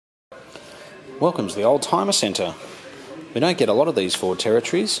Welcome to the Old Timer Centre. We don't get a lot of these Ford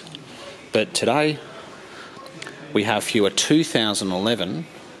Territories, but today we have for you a 2011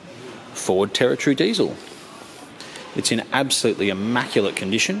 Ford Territory diesel. It's in absolutely immaculate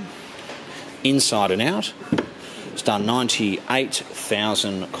condition, inside and out. It's done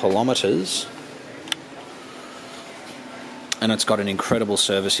 98,000 kilometres, and it's got an incredible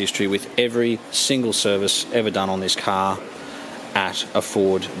service history with every single service ever done on this car at a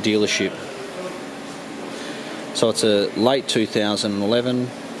Ford dealership. So it's a late 2011,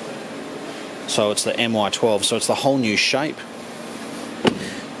 so it's the MY12, so it's the whole new shape.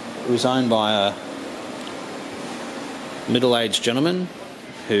 It was owned by a middle-aged gentleman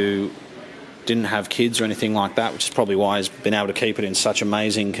who didn't have kids or anything like that, which is probably why he's been able to keep it in such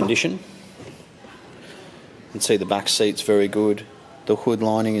amazing condition. You can see the back seat's very good. The hood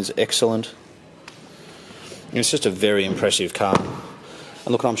lining is excellent. It's just a very impressive car.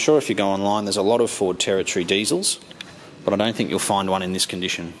 And look, I'm sure if you go online, there's a lot of Ford Territory diesels, but I don't think you'll find one in this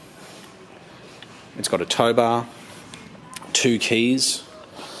condition. It's got a tow bar, 2 keys,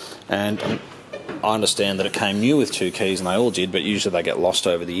 and I understand that it came new with 2 keys, and they all did, but usually they get lost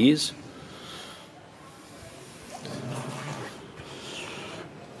over the years.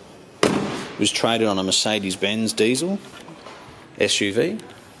 It was traded on a Mercedes-Benz diesel SUV,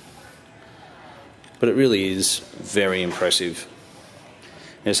 but it really is very impressive.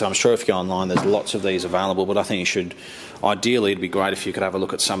 Yes, I'm sure if you go online, there's lots of these available, but I think you should, ideally, it'd be great if you could have a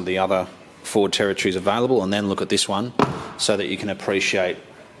look at some of the other Ford Territories available and then look at this one so that you can appreciate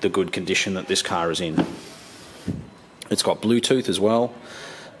the good condition that this car is in. It's got Bluetooth as well,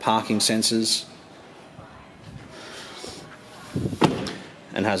 parking sensors,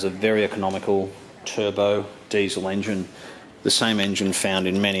 and has a very economical turbo diesel engine, the same engine found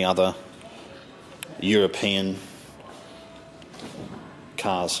in many other European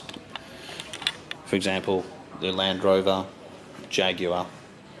cars. For example, the Land Rover, Jaguar,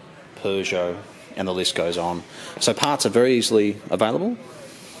 Peugeot, and the list goes on. So parts are very easily available,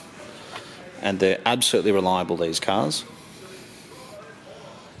 and they're absolutely reliable, these cars.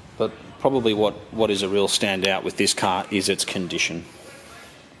 But probably what is a real standout with this car is its condition.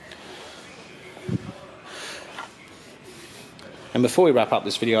 And before we wrap up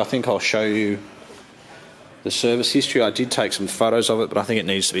this video, I think I'll show you the service history. I did take some photos of it, but I think it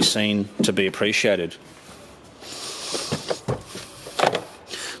needs to be seen to be appreciated. So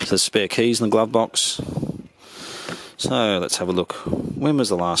there's spare keys in the glove box. So let's have a look. When was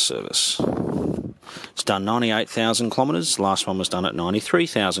the last service? It's done 98,000 kilometres. The last one was done at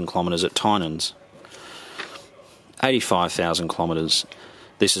 93,000 kilometres at Tynan's. 85,000 kilometres.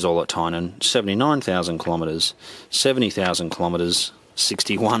 This is all at Tynan. 79,000 kilometres. 70,000 kilometres.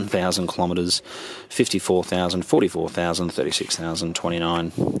 61,000 kilometres, 54,000, 44,000, 36,000,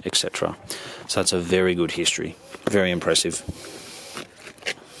 29, etc. So it's a very good history, very impressive.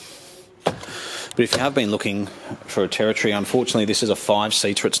 But if you have been looking for a Territory, unfortunately this is a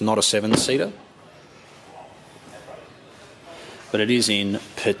 5-seater, it's not a 7-seater. But it is in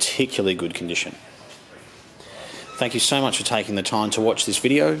particularly good condition. Thank you so much for taking the time to watch this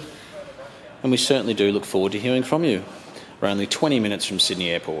video, and we certainly do look forward to hearing from you. We're only 20 minutes from Sydney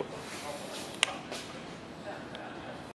Airport.